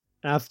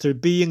After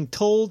being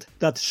told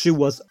that she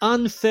was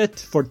unfit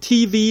for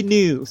TV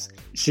news,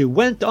 she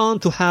went on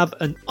to have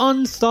an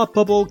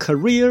unstoppable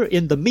career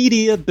in the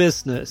media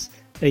business,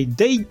 a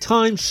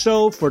daytime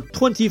show for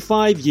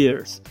 25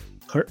 years,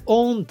 her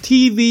own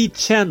TV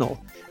channel,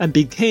 and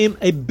became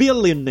a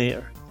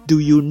billionaire. Do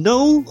you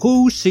know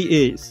who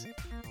she is?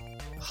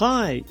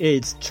 Hi,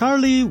 it's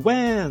Charlie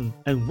Wang,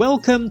 and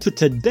welcome to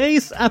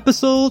today's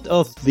episode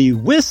of The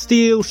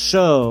Wisdeel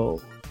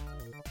Show.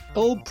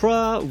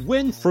 Oprah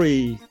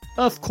Winfrey.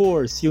 Of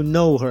course, you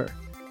know her.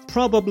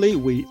 Probably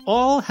we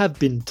all have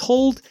been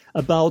told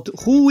about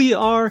who we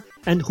are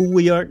and who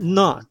we are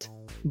not.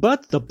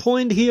 But the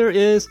point here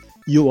is,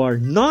 you are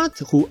not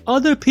who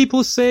other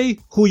people say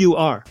who you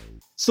are.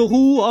 So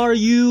who are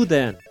you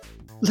then?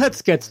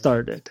 Let's get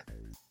started.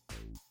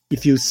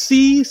 If you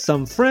see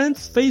some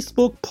friends'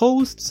 Facebook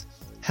posts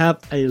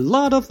have a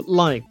lot of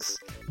likes,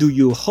 do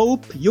you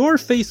hope your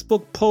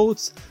Facebook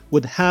posts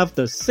would have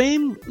the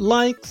same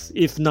likes,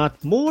 if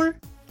not more?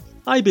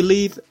 I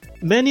believe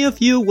many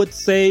of you would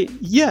say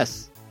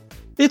yes.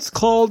 It's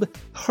called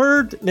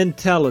herd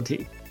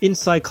mentality in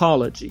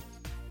psychology,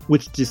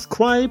 which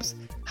describes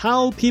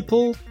how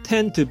people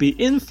tend to be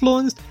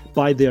influenced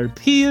by their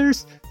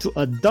peers to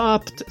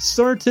adopt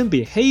certain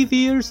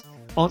behaviors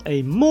on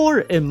a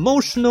more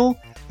emotional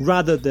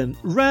rather than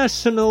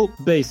rational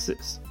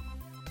basis.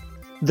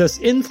 This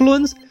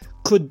influence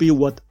could be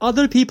what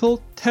other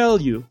people tell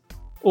you,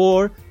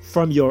 or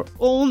from your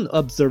own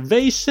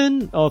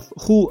observation of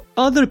who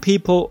other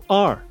people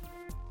are.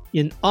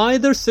 In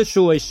either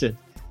situation,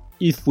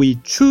 if we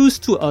choose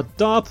to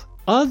adopt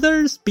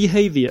others'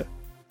 behavior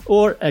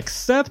or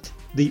accept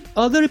the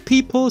other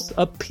people's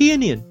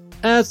opinion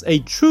as a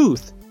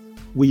truth,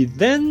 we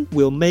then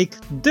will make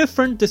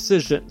different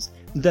decisions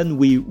than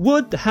we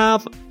would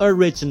have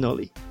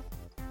originally.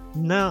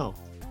 Now,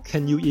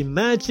 can you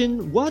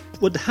imagine what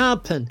would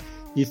happen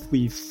if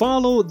we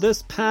follow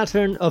this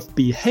pattern of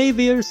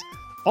behaviors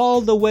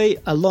all the way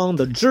along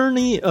the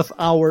journey of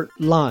our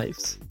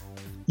lives?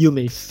 You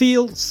may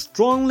feel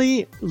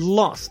strongly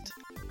lost,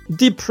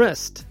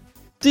 depressed,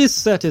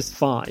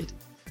 dissatisfied,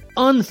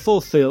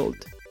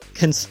 unfulfilled,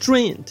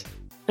 constrained,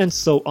 and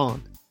so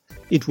on.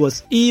 It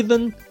was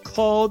even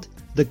called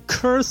the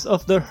curse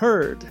of the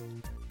herd.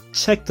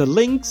 Check the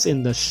links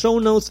in the show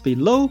notes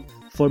below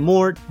for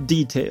more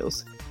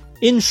details.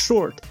 In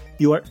short,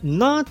 you are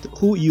not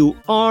who you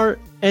are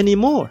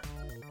anymore.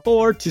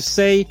 Or to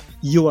say,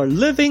 you are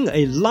living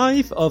a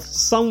life of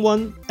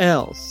someone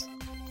else.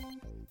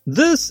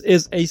 This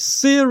is a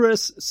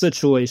serious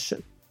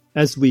situation,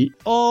 as we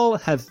all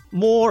have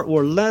more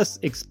or less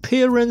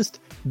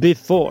experienced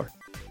before.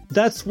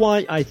 That's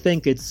why I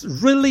think it's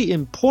really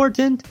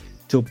important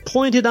to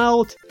point it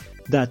out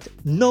that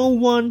no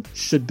one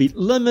should be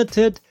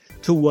limited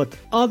to what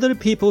other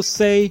people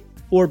say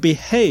or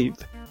behave,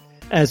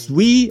 as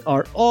we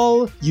are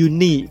all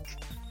unique.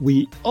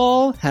 We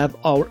all have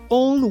our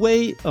own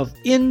way of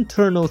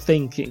internal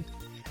thinking,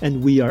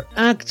 and we are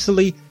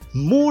actually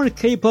more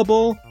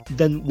capable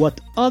than what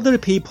other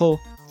people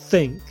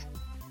think.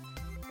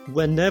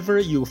 Whenever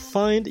you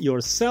find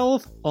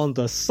yourself on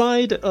the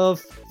side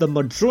of the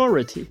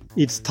majority,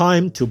 it's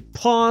time to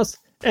pause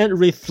and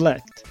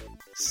reflect,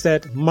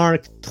 said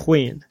Mark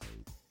Twain.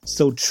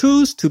 So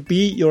choose to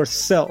be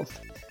yourself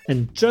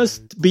and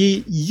just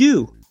be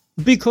you,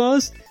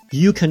 because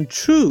you can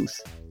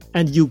choose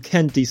and you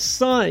can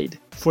decide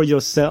for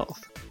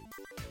yourself.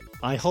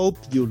 I hope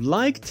you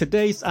liked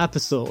today's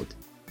episode.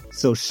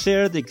 So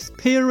share the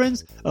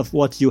experience of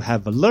what you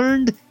have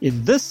learned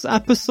in this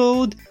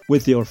episode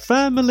with your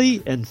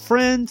family and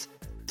friends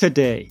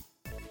today.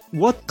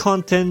 What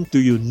content do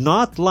you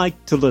not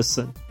like to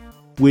listen?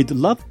 We'd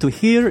love to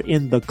hear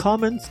in the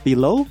comments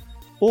below,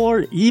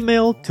 or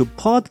email to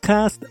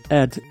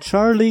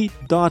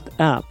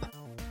podcast@charlie.app.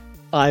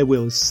 I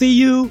will see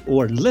you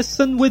or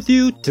listen with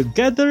you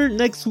together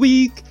next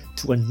week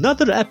to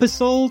another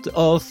episode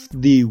of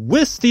The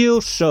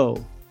Wisdeel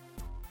Show.